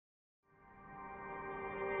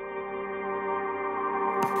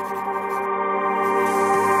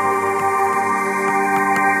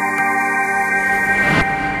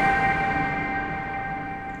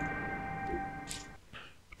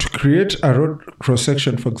create a road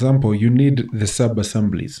cross-section, for example, you need the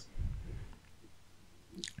sub-assemblies.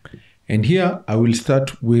 And here I will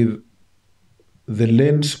start with the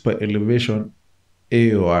length per elevation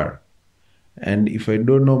AOR. And if I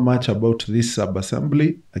don't know much about this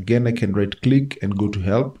sub-assembly, again, I can right click and go to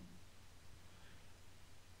help.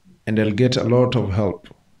 And I'll get a lot of help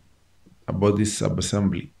about this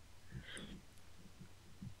sub-assembly.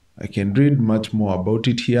 I can read much more about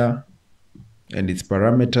it here and its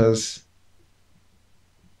parameters,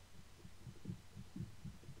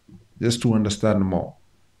 just to understand more.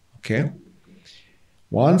 Okay.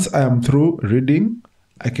 Once I am through reading,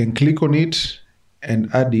 I can click on it and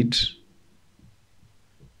add it.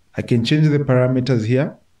 I can change the parameters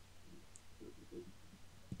here.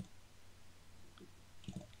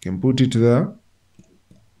 I can put it there.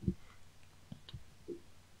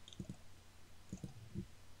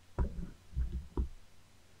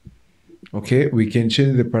 Okay, we can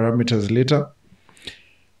change the parameters later.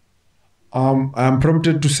 I'm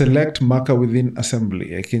prompted to select marker within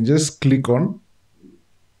assembly. I can just click on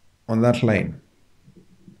that line,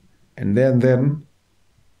 and then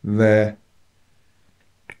the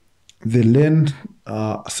lane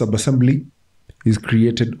subassembly is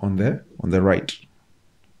created on the right,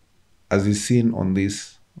 as is seen on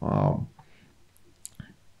this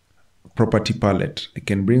property palette. I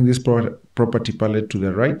can bring this property palette to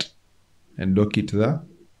the right and dock it there.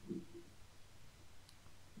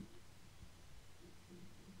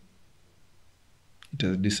 It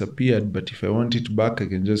has disappeared, but if I want it back, I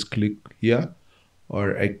can just click here,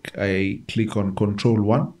 or I click on Control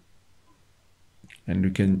 1, and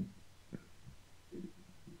we can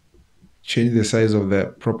change the size of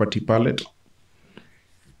the property palette.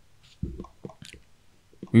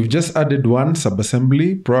 We've just added one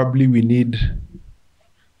subassembly. Probably we need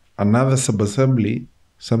another subassembly,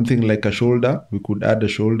 something like a shoulder. We could add a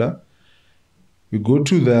shoulder. We go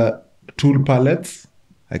to the tool palettes.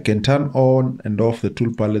 I can turn on and off the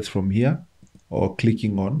tool palettes from here, or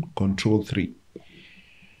clicking on Control 3.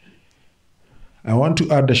 I want to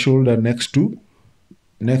add a shoulder next to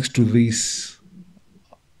these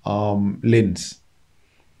lanes.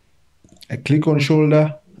 I click on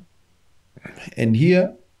shoulder, and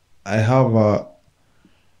here I have a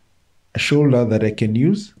shoulder that I can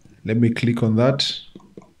use. Let me click on that,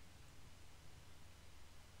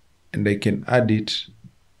 and I can add it.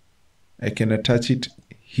 I can attach it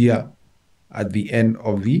here at the end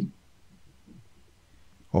of the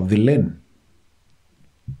lane,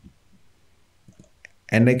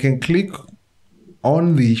 and I can click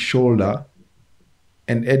on the shoulder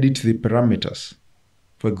and edit the parameters.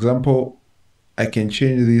 For example, I can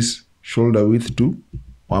change this shoulder width to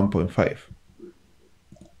 1.5.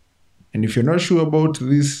 And if you're not sure about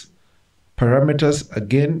these parameters,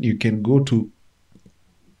 again, you can go to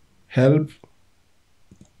help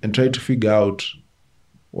and try to figure out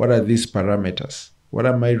what are these parameters. What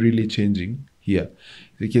am I really changing here?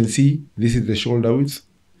 You can see this is the shoulder width.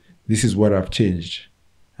 This is what I've changed.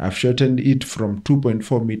 I've shortened it from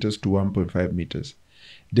 2.4 meters to 1.5 meters.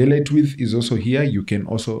 Daylight width is also here. You can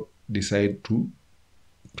also decide to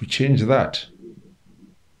change that.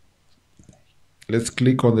 Let's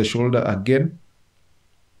click on the shoulder again.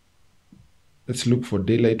 Let's look for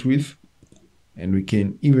daylight width, and we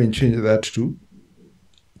can even change that to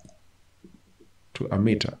a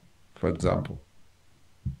meter, for example.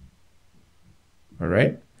 All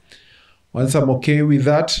right. Once I'm okay with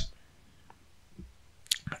that,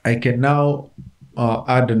 I can now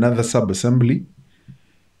add another subassembly.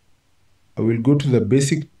 I will go to the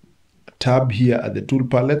basic tab here at the tool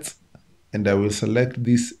palettes, and I will select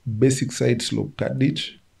this basic side slope cut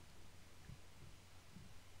ditch,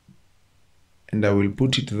 and I will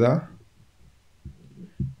put it there.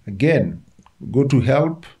 Again, go to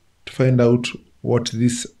help to find out what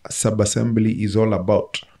this subassembly is all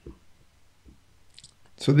about.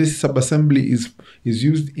 So this subassembly is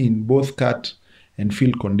used in both cut and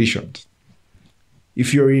fill conditions.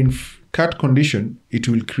 If you're in cut condition, it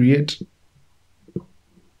will create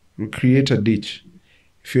a ditch.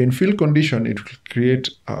 If you're in fill condition, it will create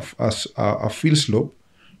a fill slope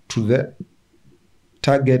to the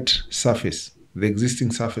target surface, the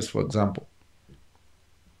existing surface, for example.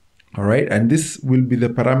 All right, and this will be the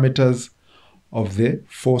parameters of the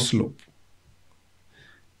force slope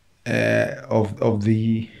of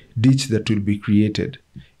the ditch that will be created.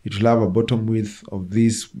 It will have a bottom width of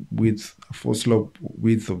this, width, a force slope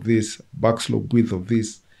width of this, back slope width of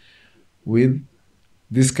this, with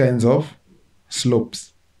these kinds of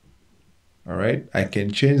slopes. All right, I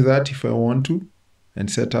can change that if I want to and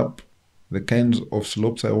set up the kinds of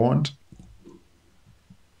slopes I want.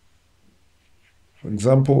 For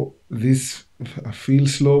example, this fill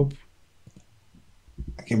slope,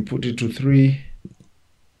 I can put it to 3.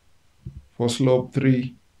 For slope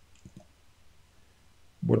 3.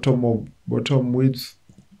 Bottom width,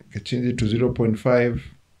 I can change it to 0.5.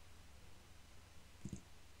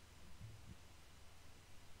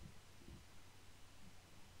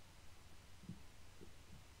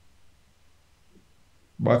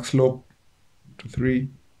 Back slope to 3.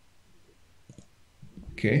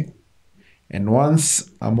 Okay. And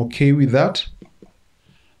once I'm okay with that,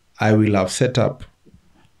 I will have set up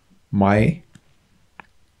my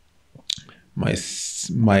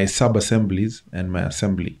sub-assemblies and my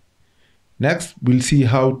assembly. Next, we'll see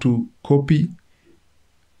how to copy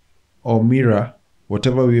or mirror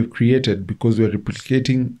whatever we've created, because we're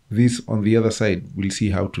replicating this on the other side. We'll see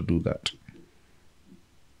how to do that.